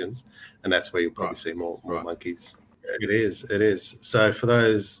regions, and that's where you'll probably see more monkeys. It is. So for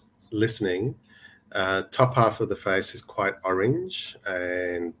those listening, top half of the face is quite orange,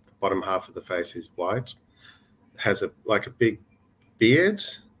 and the bottom half of the face is white. Has a big beard,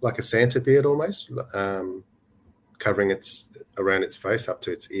 like a Santa beard almost, covering around its face up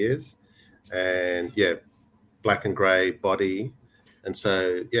to its ears, and black and grey body, and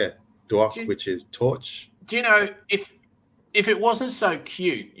so duoc, which is torch. Do you know if it wasn't so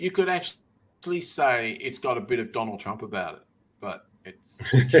cute, you could actually say it's got a bit of Donald Trump about it, but it's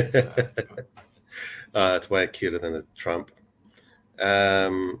too cute for that. It's way cuter than a Trump.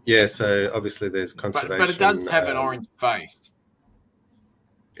 So obviously there's conservation. But it does have an orange face.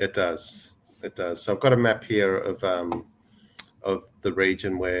 It does. So I've got a map here of the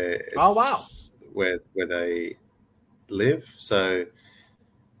region where where they live. So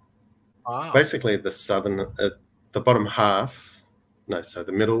basically the bottom half,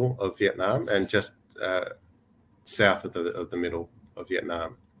 the middle of Vietnam, and just south of the middle of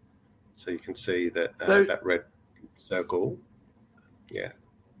Vietnam. So you can see that that red circle. Yeah.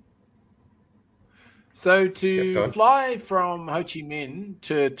 So to fly from Ho Chi Minh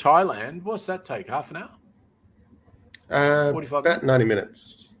to Thailand, what's that take? Half an hour? 45 about minutes? 90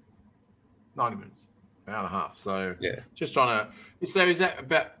 minutes. 90 minutes, hour and a half. So yeah, just trying to. So is that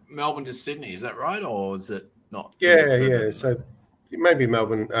about Melbourne to Sydney? Is that right, or is it not? Yeah. So maybe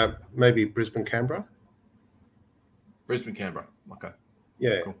Melbourne, maybe Brisbane, Canberra. Brisbane, Canberra. Okay.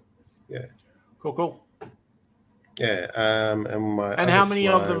 Yeah. Cool. Yeah. Cool. Yeah. And how many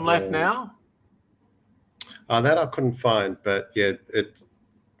of them left now? That I couldn't find, but yeah, it's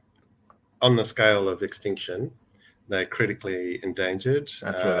on the scale of extinction. They're critically endangered.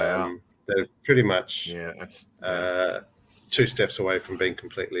 That's where they are. They're pretty much 2 steps away from being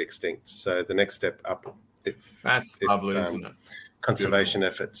completely extinct. So the next step up, if lovely, isn't it? Conservation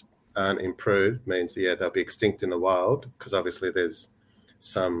efforts aren't improved, means they'll be extinct in the wild, because obviously there's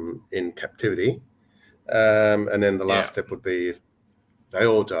some in captivity. And then the last step would be if they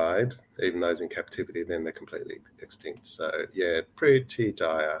all died, even those in captivity, then they're completely extinct. So yeah, pretty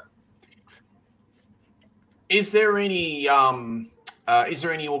dire. Is there any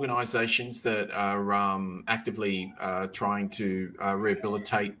organisations that are actively trying to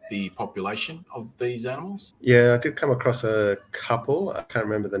rehabilitate the population of these animals? Yeah, I did come across a couple. I can't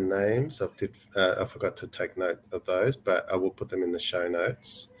remember the names. I forgot to take note of those, but I will put them in the show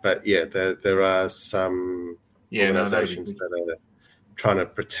notes. But yeah, there are some organisations that are trying to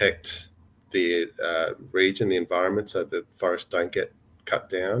protect the region, the environment, so the forests don't get cut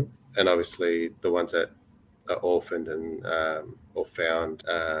down. And obviously the ones that are orphaned and or found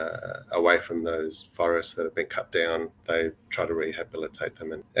away from those forests that have been cut down, they try to rehabilitate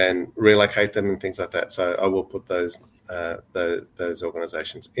them and relocate them and things like that. So I will put those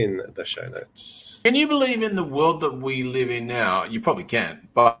organisations in the show notes. Can you believe in the world that we live in now? You probably can,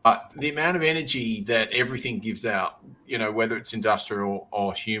 but the amount of energy that everything gives out, whether it's industrial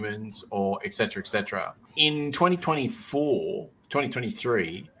or humans or et cetera, in 2024,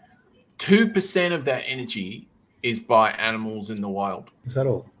 2023, 2% of that energy is by animals in the wild. Is that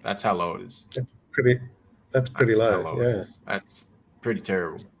all? That's how low it is. That's pretty low. Yeah. That's pretty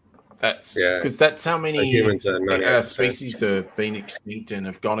terrible. Because that's how many humans are species have been extinct and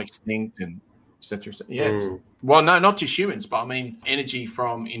have gone extinct and et cetera. Yeah. Well, no, not just humans, but I mean energy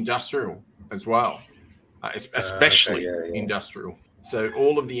from industrial as well, especially industrial. So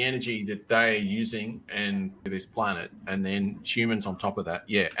all of the energy that they are using and this planet, and then humans on top of that,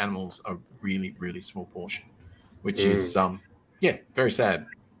 animals are really, really small portion, which is very sad.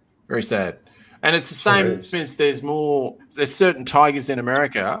 Very sad. And it's the same as there's certain tigers in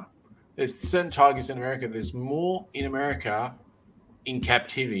America. There's more in America in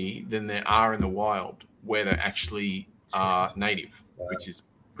captivity than there are in the wild where they're actually native, which is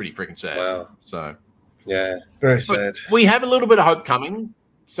pretty freaking sad. Wow. So yeah, very sad. We have a little bit of hope coming.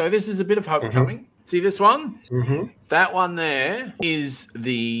 So this is a bit of hope coming. See this one? Mm-hmm. That one there is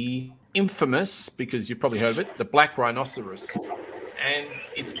the infamous, because you've probably heard of it, the black rhinoceros. And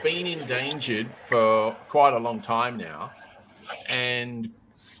it's been endangered for quite a long time now. And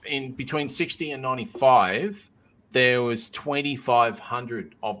in between 60 and 95, there was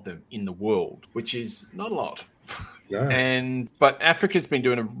 2,500 of them in the world, which is not a lot. No. But Africa's been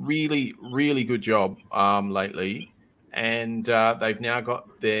doing a really, really good job lately, and they've now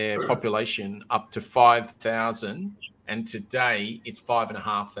got their population up to 5,000, and today it's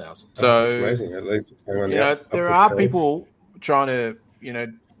 5,500. So that's amazing. At least it's going on there are people trying to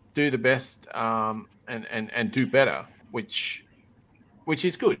do the best and do better, which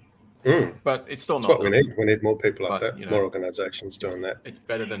is good. But it's still not what we need. We need more people like that, more organisations doing that. It's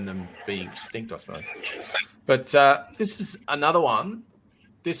better than them being extinct, I suppose. But this is another one.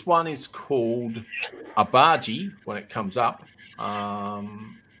 This one is called a bargee when it comes up.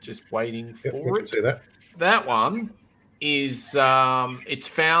 Just waiting for it. We can see that. That one is it's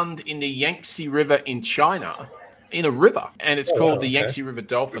found in the Yangtze River in China, in a river, and it's called the Yangtze River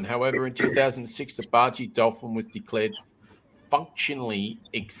dolphin. However, in 2006, the bargee dolphin was declared functionally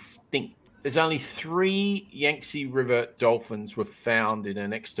extinct. There's only 3 Yangtze River dolphins were found in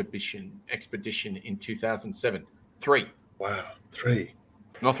an expedition in 2007. 3. Wow, 3.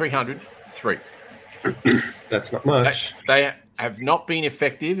 Not 300, 3. That's not much. They have not been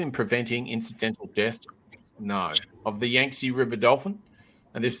effective in preventing incidental deaths, of the Yangtze River dolphin.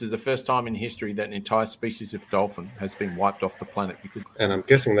 And this is the first time in history that an entire species of dolphin has been wiped off the planet. And I'm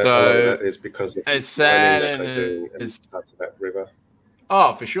guessing that a lot of that is because of as sad that they do in as parts of that river.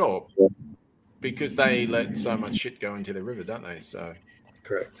 Oh, for sure. Because they let so much shit go into the river, don't they? So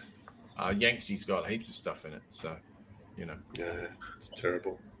correct. Wencee got heaps of stuff in it, so Yeah, it's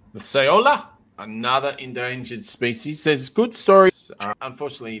terrible. The Saola, another endangered species. There's good stories.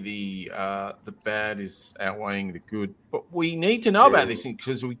 Unfortunately, the bad is outweighing the good. But we need to know about these things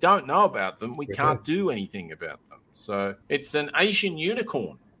because we don't know about them. We can't do anything about them. So it's an Asian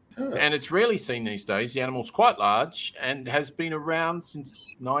unicorn. And it's rarely seen these days. The animal's quite large and has been around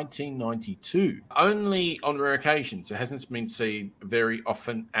since 1992. Only on rare occasions. It hasn't been seen very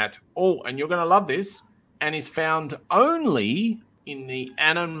often at all. And you're going to love this. And is found only in the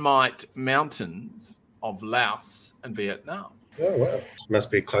Annamite Mountains of Laos and Vietnam. Oh, wow. Must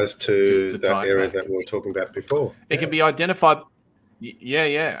be close to that area that we were talking about before. It can be identified.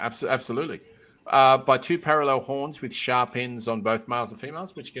 Absolutely. By two parallel horns with sharp ends on both males and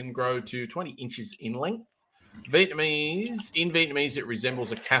females, which can grow to 20 inches in length. In Vietnamese, it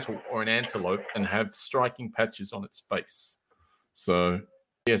resembles a cattle or an antelope and have striking patches on its face. So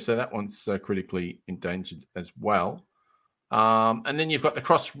that one's critically endangered as well. And then you've got the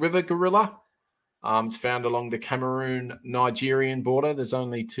cross river gorilla. It's found along the Cameroon-Nigerian border. There's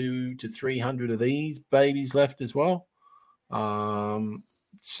only 200 to 300 of these babies left as well.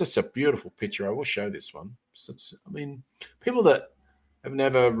 It's just a beautiful picture. I will show this one. People that have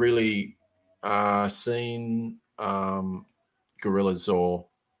never really seen gorillas or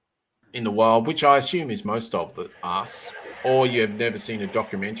in the wild, which I assume is most of us, or you have never seen a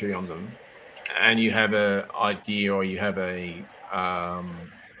documentary on them, and you have an idea or you have a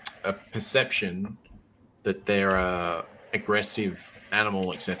perception that they're a aggressive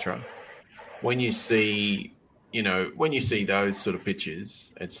animal, etc. When you see those sort of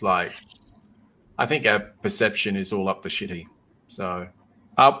pictures, it's like, I think our perception is all up the shitty. So,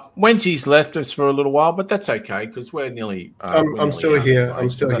 Wencee's left us for a little while, but that's okay because we're nearly. I'm still here. I'm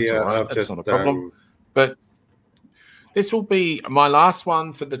still here. Right. That's not a problem. But this will be my last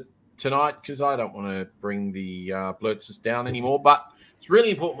one for tonight because I don't want to bring the blurters down anymore. But it's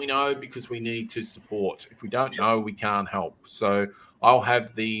really important we know because we need to support. If we don't know, we can't help. So I'll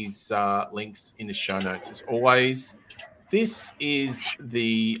have these links in the show notes as always. This is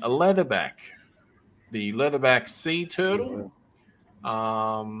the leatherback sea turtle.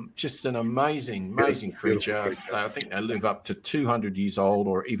 Just an amazing creature. I think they live up to 200 years old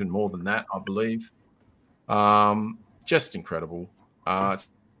or even more than that, I believe. Just incredible. It's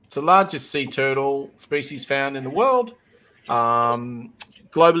the largest sea turtle species found in the world.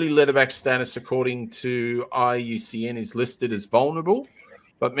 Globally, leatherback status, according to IUCN, is listed as vulnerable,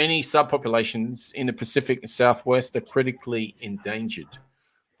 but many subpopulations in the Pacific and Southwest are critically endangered.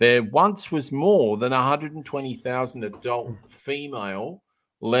 There once was more than 120,000 adult female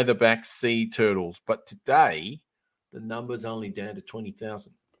leatherback sea turtles, but today the number's only down to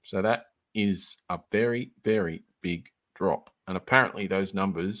 20,000. So that is a very, very big drop. And apparently those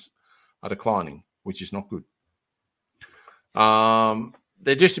numbers are declining, which is not good.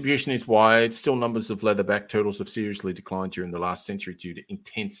 Their distribution is wide. Still, numbers of leatherback turtles have seriously declined during the last century due to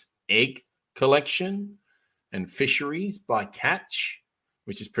intense egg collection and fisheries by catch,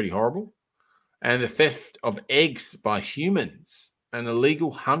 which is pretty horrible, and the theft of eggs by humans and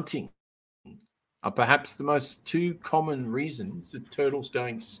illegal hunting are perhaps the most two common reasons that turtles go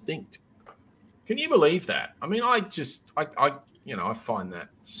extinct. Can you believe that? I mean, I find that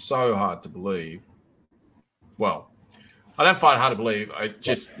so hard to believe. Well, I don't find it hard to believe. It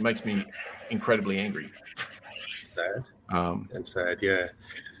just makes me incredibly angry. Sad. And sad, yeah.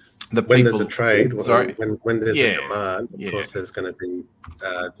 When there's a trade, when there's a demand, of course, there's going to be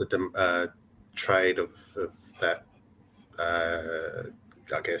the trade of that,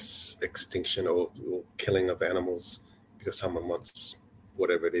 I guess, extinction or killing of animals because someone wants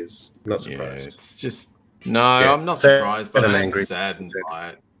whatever it is. I'm not surprised. Yeah, it's just I'm not surprised, but I'm saddened by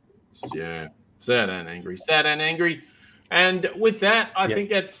it. Yeah, sad and angry. And with that, I think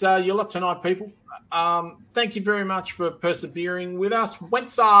that's your lot tonight, people. Thank you very much for persevering with us.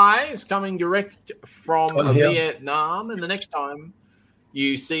 Wencee is coming direct from Vietnam, and the next time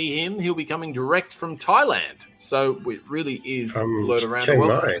you see him, he'll be coming direct from Thailand. So it really is blurred around the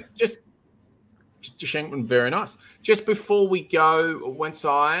world. Just very nice. Just before we go,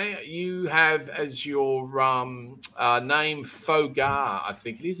 Wencee, you have as your name Fogar, I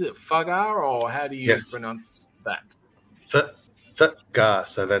think it is. It Fogar, or how do you pronounce that? Pho gar,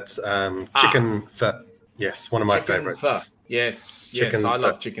 so that's chicken pho. Yes, one of my favorites. Yes, I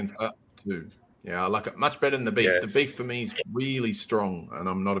love chicken pho too. Yeah, I like it much better than the beef. Yes. The beef for me is really strong, and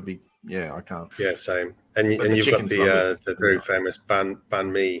I'm not a big. Yeah, I can't. Yeah, same. And you've got the very famous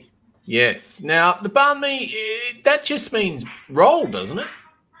banh mi. Yes. Now the banh mi, that just means roll, doesn't it?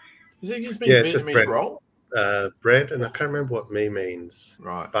 Does it just mean Vietnamese just bread. Roll? Bread, and I can't remember what mi means.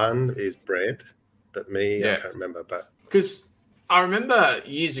 Right. Bun is bread, but mi, I can't remember. But because I remember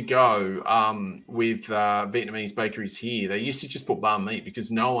years ago with Vietnamese bakeries here, they used to just put banh mi because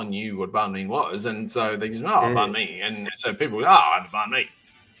no one knew what banh mi was. And so they just, banh mi. And so people would, I have banh mi.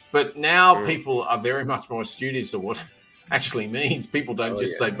 But now people are very much more studious of what it actually means. People don't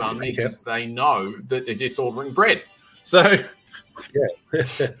say banh mi because they know that they're just ordering bread. So,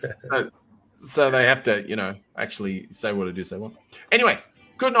 so they have to, actually say what it is they want. Anyway.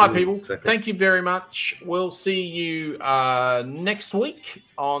 Good night, people. Exactly. Thank you very much. We'll see you next week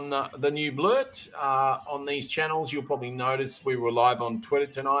on the new Blurt. On these channels, you'll probably notice we were live on Twitter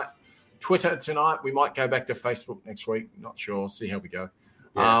tonight. We might go back to Facebook next week. Not sure. See how we go.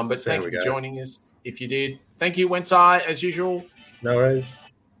 But thank you for joining us. If you did, thank you, Wencee, as usual. No worries.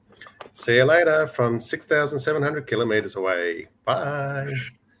 See you later from 6,700 kilometers away. Bye.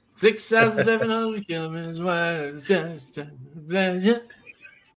 6,700 kilometers away.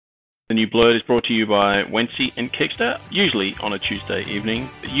 The New Blurt is brought to you by Wencee and Keekster, usually on a Tuesday evening.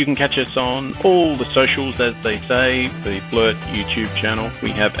 You can catch us on all the socials, as they say, the Blurt YouTube channel. We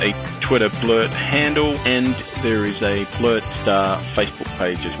have a Twitter Blurt handle, and there is a Blurt Star Facebook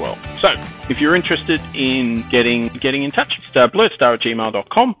page as well. So, if you're interested in getting in touch, it's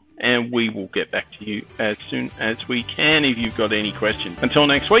blurtstar@gmail.com, and we will get back to you as soon as we can if you've got any questions. Until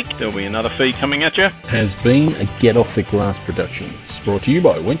next week, there'll be another feed coming at you. Has been a Get Off the Glass production, brought to you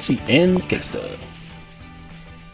by Wencee and Keekster.